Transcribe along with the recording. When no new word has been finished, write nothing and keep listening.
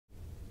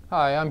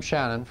Hi, I'm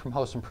Shannon from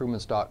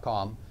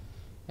houseimprovements.com,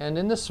 and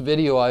in this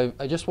video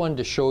I just wanted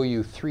to show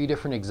you three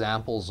different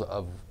examples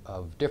of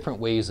different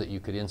ways that you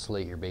could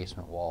insulate your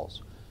basement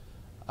walls.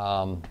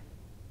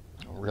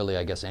 Really,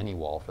 I guess any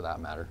wall for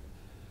that matter.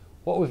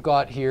 What we've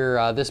got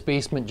here, this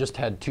basement just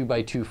had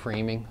 2x2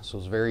 framing, so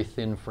it's very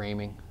thin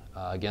framing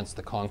against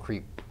the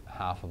concrete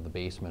half of the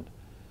basement.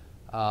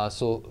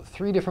 So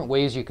three different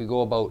ways you could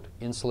go about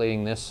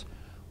insulating this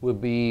would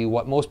be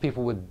what most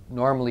people would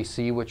normally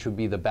see, which would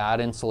be the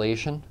bad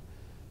insulation,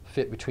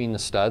 fit between the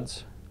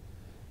studs.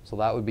 So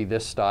that would be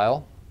this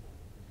style.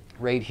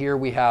 Right here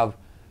we have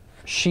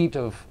a sheet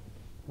of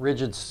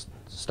rigid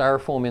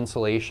styrofoam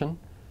insulation,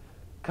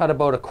 cut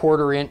about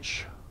 1/4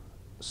 inch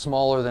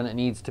smaller than it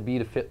needs to be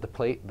to fit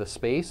the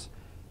space,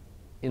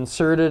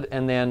 inserted,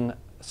 and then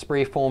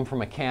spray foam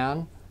from a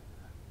can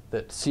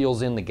that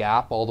seals in the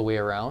gap all the way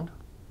around.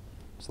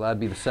 So that'd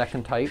be the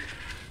second type.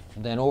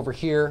 And then over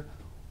here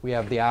we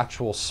have the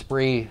actual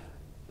spray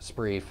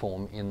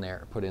foam in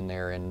there, put in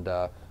there, and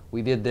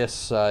we did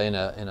this in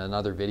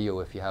another video.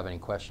 If you have any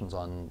questions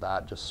on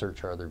that, just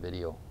search our other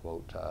video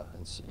about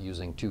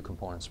using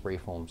 2-component spray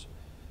foams.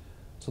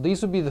 So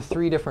these would be the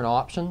three different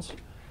options.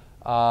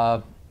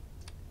 Now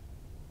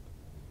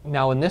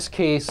in this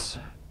case,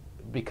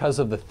 because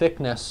of the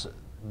thickness,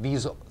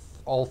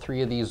 all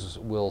three of these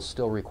will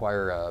still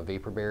require a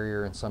vapor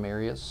barrier in some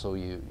areas, so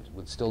you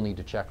would still need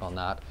to check on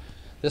that.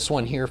 This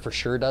one here for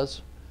sure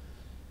does.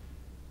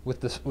 With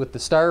the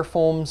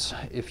styrofoams,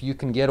 if you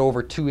can get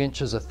over 2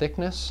 inches of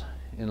thickness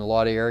in a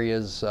lot of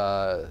areas,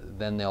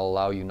 then they'll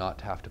allow you not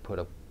to have to put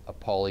a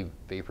poly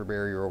vapor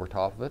barrier over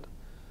top of it.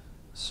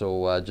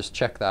 So just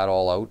check that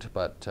all out.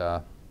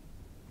 But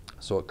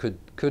so it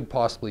could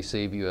possibly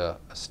save you a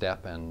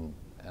step and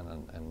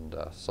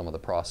some of the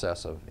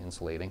process of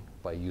insulating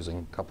by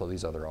using a couple of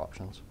these other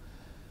options.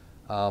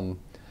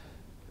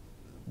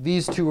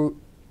 These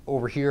two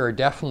over here are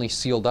definitely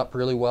sealed up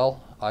really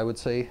well, I would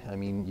say. I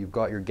mean, you've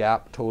got your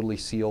gap totally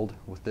sealed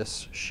with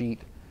this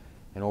sheet,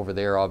 and over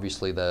there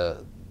obviously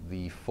the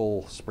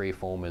full spray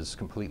foam is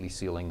completely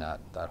sealing that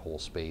whole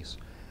space.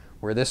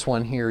 Where this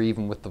one here,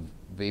 even with the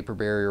vapor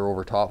barrier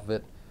over top of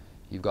it,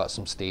 you've got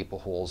some staple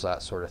holes,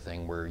 that sort of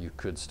thing, where you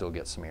could still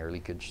get some air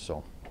leakage.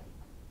 So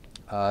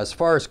as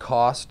far as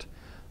cost,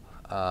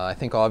 I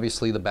think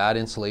obviously the bad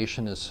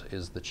insulation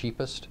is the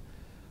cheapest.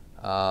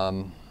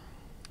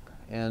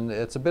 And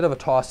it's a bit of a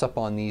toss-up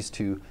on these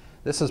two.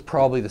 This is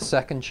probably the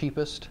second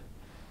cheapest,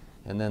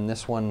 and then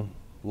this one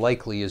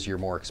likely is your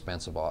more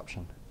expensive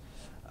option.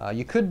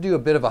 You could do a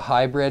bit of a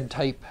hybrid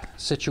type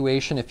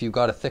situation if you've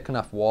got a thick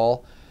enough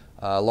wall.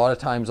 A lot of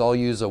times I'll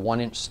use a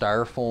 1-inch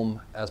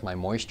styrofoam as my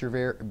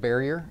moisture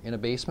barrier in a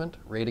basement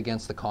right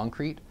against the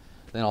concrete.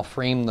 Then I'll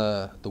frame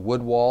the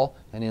wood wall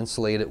and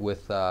insulate it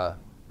with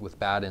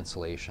bad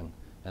insulation,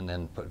 and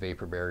then put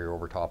vapor barrier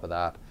over top of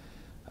that.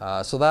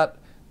 So that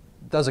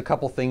does a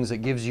couple things.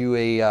 It gives you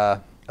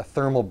a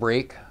thermal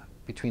break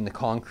between the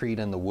concrete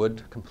and the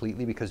wood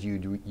completely, because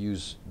you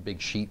use big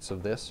sheets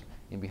of this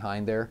in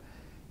behind there,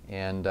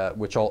 and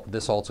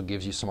this also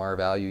gives you some R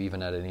value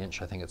even at 1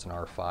 inch. I think it's an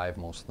R5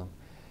 most of them.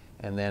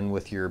 And then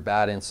with your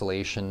bad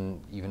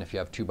insulation, even if you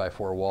have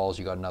 2x4 walls,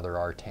 you got another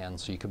R10,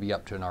 so you could be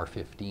up to an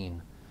R15,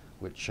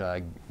 which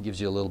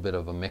gives you a little bit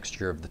of a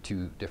mixture of the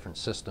two different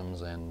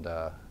systems, and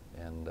a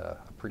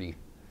pretty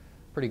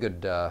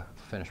good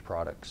finished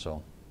product.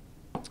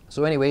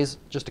 So anyways,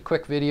 just a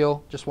quick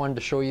video. Just wanted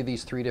to show you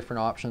these three different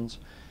options.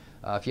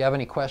 If you have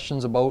any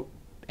questions about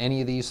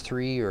any of these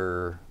three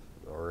or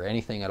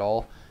anything at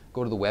all,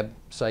 go to the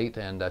website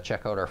and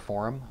check out our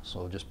forum.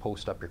 So just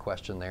post up your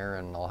question there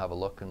and I'll have a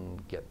look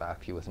and get back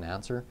to you with an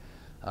answer.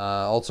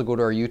 Also go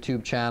to our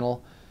YouTube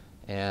channel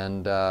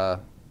and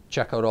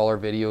check out all our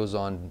videos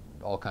on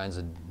all kinds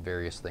of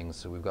various things.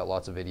 So we've got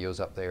lots of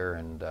videos up there,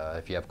 and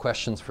if you have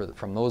questions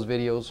from those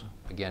videos,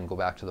 again, go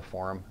back to the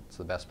forum. It's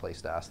the best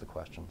place to ask the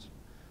questions.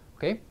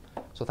 Okay,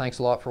 so thanks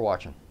a lot for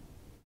watching.